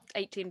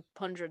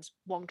 1800s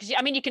one. Because,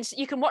 I mean,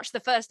 you can watch the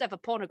first ever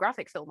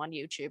pornographic film on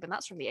YouTube, and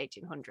that's from the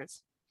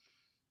 1800s.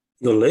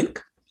 Your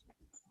link?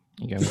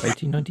 You going with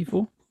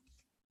 1894?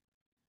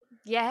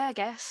 Yeah, I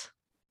guess.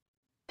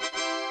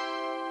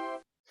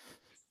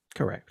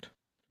 Correct.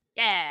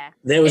 Yeah.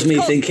 There was It's me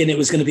called- thinking it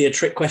was going to be a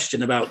trick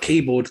question about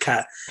keyboard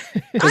cat.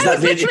 I Because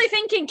was literally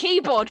thinking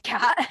keyboard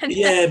cat. And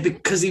yeah,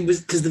 because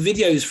the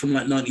video is from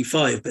like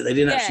 95, but they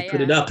didn't Yeah, actually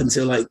put yeah. it up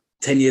until like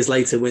 10 years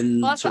later when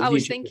Well, that's sort what of I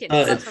was YouTube thinking.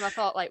 started. That's when I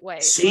thought, like,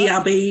 wait. See, what?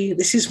 Abby,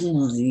 this is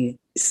why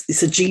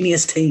it's a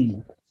genius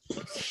team.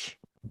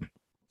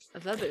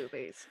 The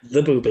boobies.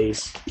 The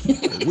boobies.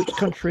 Which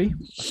country,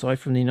 aside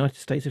from the United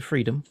States of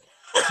Freedom,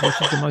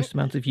 watches the most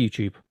amount of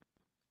YouTube?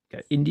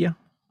 Okay, India,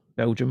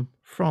 Belgium,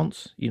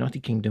 France,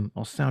 United Kingdom,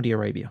 or Saudi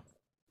Arabia?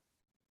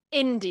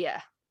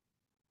 India.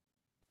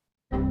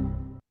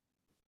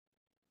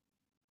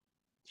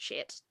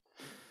 Shit.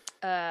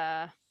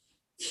 You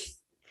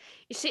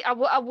see,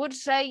 I would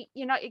say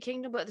United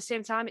Kingdom, but at the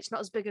same time, it's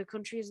not as big a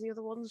country as the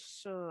other ones.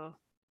 So,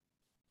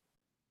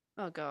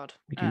 oh god.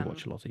 We do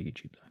watch a lot of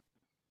YouTube, though.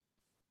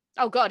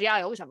 Oh god, yeah,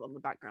 I always have it on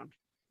the background.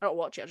 I don't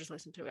watch it; I just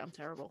listen to it. I'm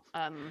terrible.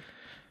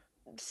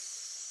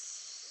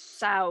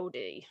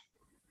 Saudi.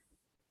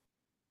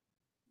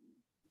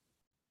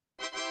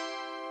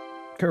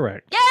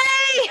 Correct.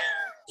 Yay!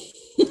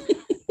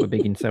 We're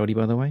big in Saudi,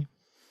 by the way.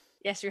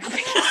 Yes, you're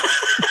happy.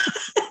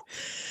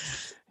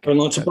 Don't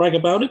like to brag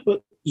about it,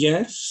 but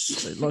yes.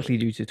 So likely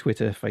due to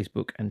Twitter,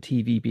 Facebook, and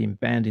TV being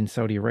banned in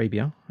Saudi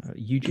Arabia,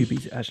 YouTube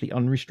is actually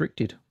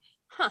unrestricted.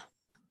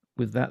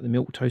 with that, the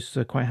Milk Toasts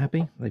are quite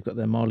happy. They've got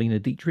their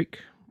Marlena Dietrich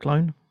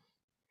clone.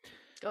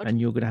 Good. And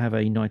you're going to have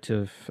a night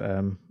of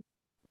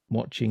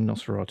watching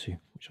Nosferatu,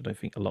 which I don't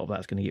think a lot of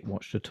that's going to get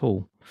watched at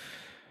all.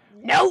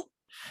 No.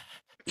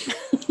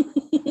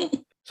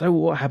 So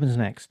what happens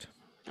next?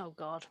 Oh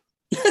God.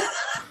 We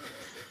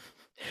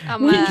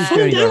Picture's find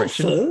going out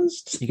direction.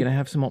 first. You're going to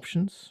have some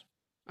options.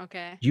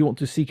 Okay. Do you want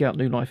to seek out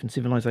new life and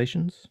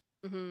civilizations?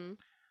 Mm-hmm.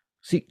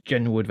 Seek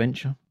general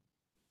adventure?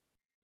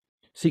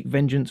 Seek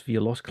vengeance for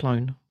your lost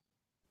clone?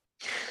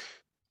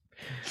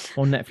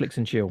 Or Netflix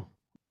and chill?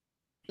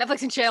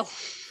 Netflix and chill.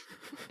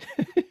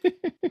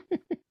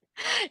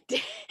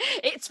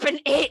 It's been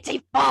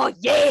 84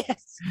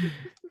 years.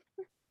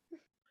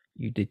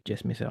 You did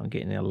just miss out on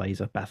getting a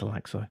laser battle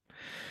axe, though.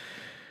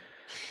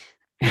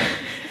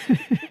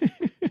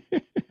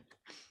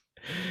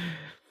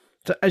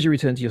 So as you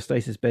return to your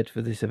stasis bed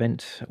for this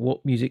event,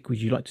 what music would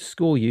you like to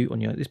score you on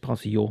this part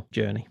of your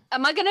journey?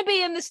 Am I going to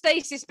be in the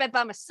stasis bed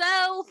by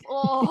myself,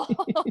 or?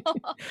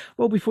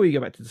 Well, before you go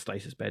back to the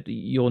stasis bed,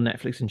 your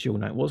Netflix and chill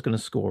note, what's going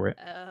to score it?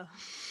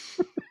 It's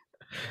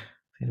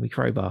going to be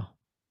Crowbar.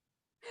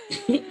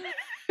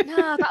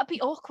 No, that'd be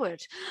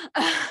awkward.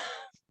 I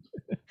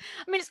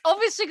mean, it's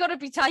obviously got to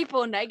be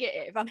typo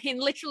negative. I mean,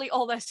 literally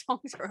all their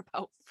songs are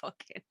about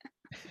fucking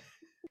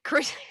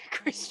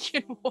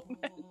Christian woman.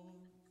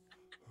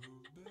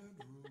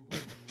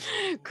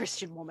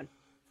 Christian woman.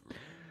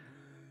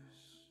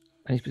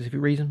 Any specific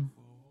reason?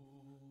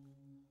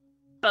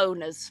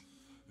 Boners.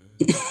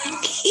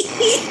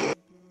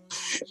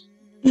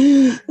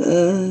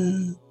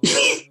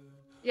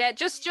 Yeah,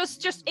 just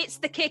it's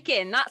the kick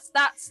in.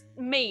 That's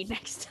me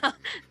next time.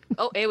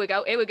 Oh, here we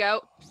go.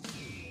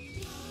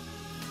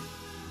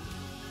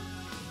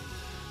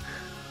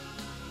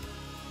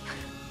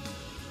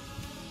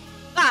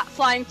 That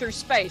flying through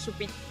space would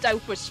be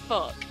dope as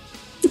fuck.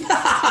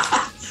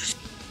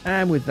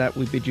 And with that,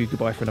 we bid you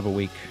goodbye for another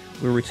week.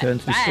 We'll return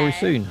to the story Bye.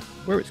 soon.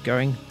 Where it's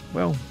going,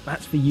 well,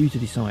 that's for you to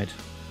decide.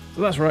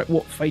 So that's right,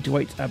 what fate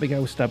awaits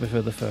Abigail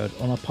Stabberford III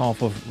on a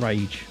path of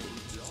rage?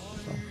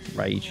 Well,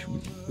 rage,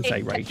 we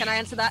say rage. Can I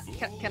answer that?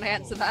 Can I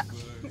answer that?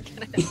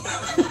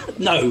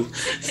 No.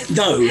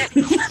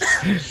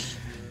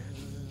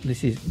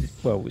 This is,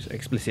 well, it's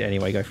explicit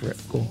anyway, go for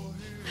it. Cool.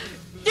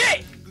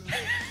 Dick!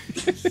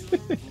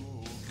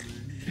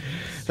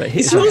 So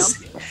here's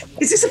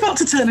Is this about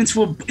to turn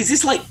into a? Is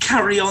this like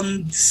Carry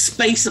On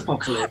Space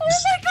Apocalypse? Oh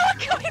my god,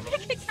 can we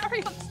make it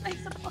Carry On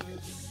Space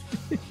Apocalypse?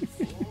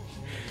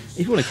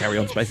 If you want to carry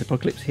on Space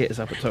Apocalypse, hit us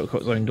up at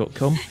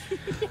totalcockzone.com.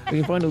 You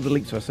can find all the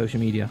links to our social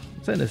media.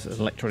 Send us an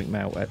electronic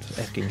mail at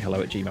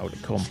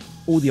fkinghello@gmail.com.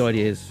 All the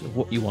ideas of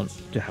what you want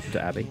to happen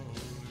to Abby.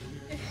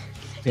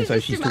 And so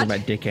she's talking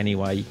about Dick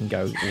anyway, you can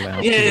go all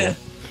out. Yeah.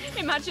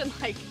 Imagine,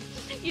 like,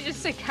 you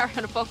just say Carry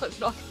On Apocalypse,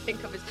 and all I can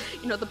think of is,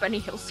 the Benny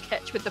Hill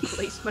sketch with the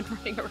policeman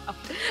running around.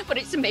 But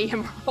it's me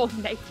and we're all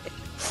naked.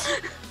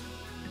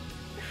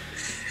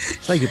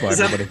 Say goodbye,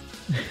 everybody.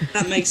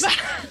 That makes.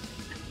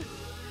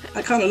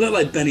 I kind of look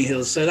like Benny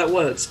Hill, so that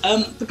works.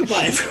 But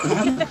goodbye,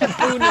 everyone.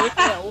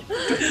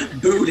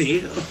 Booty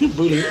Hill.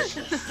 Booty.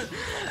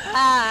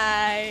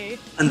 Hi.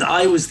 And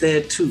I was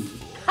there too.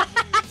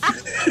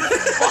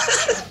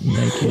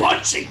 Naked.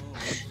 Watching.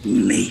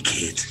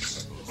 Naked.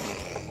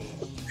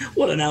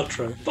 What an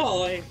outro.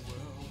 Bye.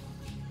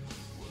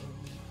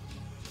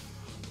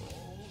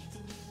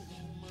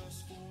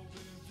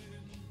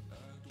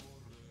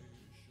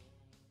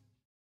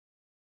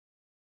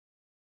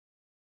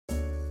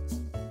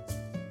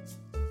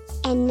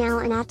 And now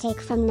an outtake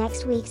from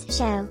next week's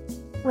show,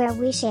 where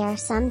we share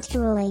some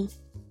truly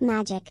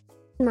magic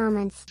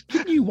moments.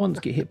 Didn't you once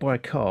get hit by a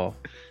car?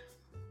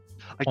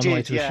 I on the way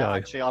did, to the yeah. show?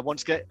 Actually,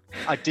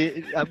 I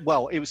did.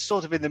 Well, it was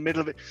sort of in the middle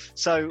of it.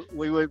 So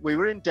we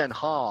were in Den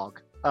Haag,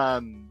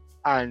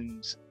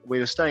 and we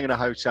were staying in a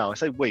hotel. I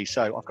say we,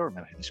 so I've got to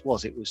remember who this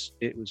was. It was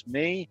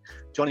me,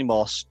 Johnny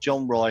Moss,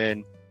 John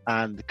Ryan,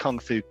 and the Kung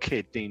Fu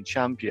Kid, Dean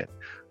Champion.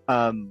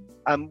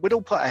 And we'd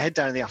all put our head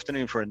down in the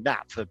afternoon for a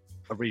nap for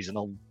a reason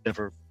I'll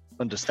never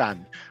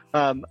understand.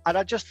 And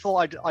I just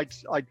thought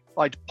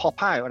I'd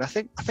pop out, and I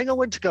think I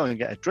went to go and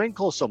get a drink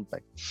or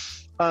something.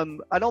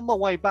 And on my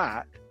way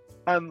back,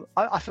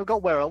 I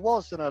forgot where I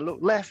was, and I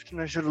looked left,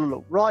 and I should have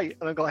looked right,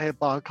 and I got hit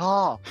by a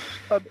car,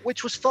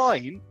 which was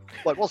fine.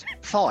 Well, it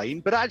wasn't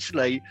fine, but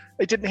actually,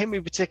 it didn't hit me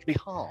particularly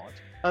hard.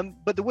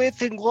 But the weird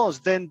thing was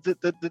then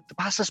the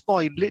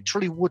passers-by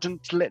literally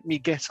wouldn't let me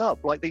get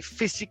up. Like, they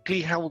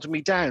physically held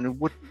me down and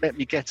wouldn't let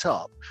me get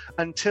up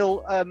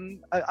until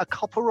a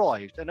cop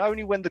arrived. And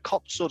only when the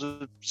cop sort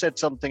of said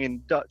something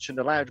in Dutch and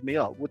allowed me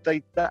up would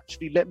they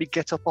actually let me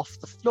get up off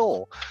the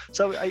floor.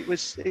 So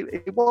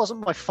it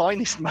wasn't my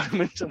finest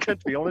moment, I'm going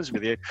to be honest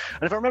with you.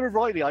 And if I remember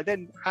rightly, I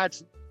then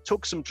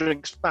took some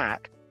drinks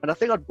back. And I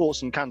think I'd bought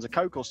some cans of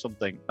Coke or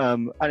something.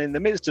 And in the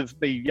midst of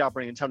me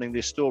yabbering and telling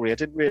this story, I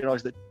didn't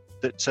realise that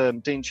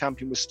Dean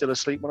Champion was still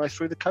asleep when I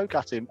threw the Coke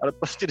at him, and I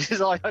busted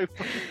his eye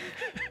open.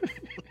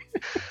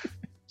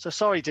 So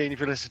sorry, Dean,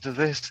 if you listen to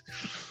this.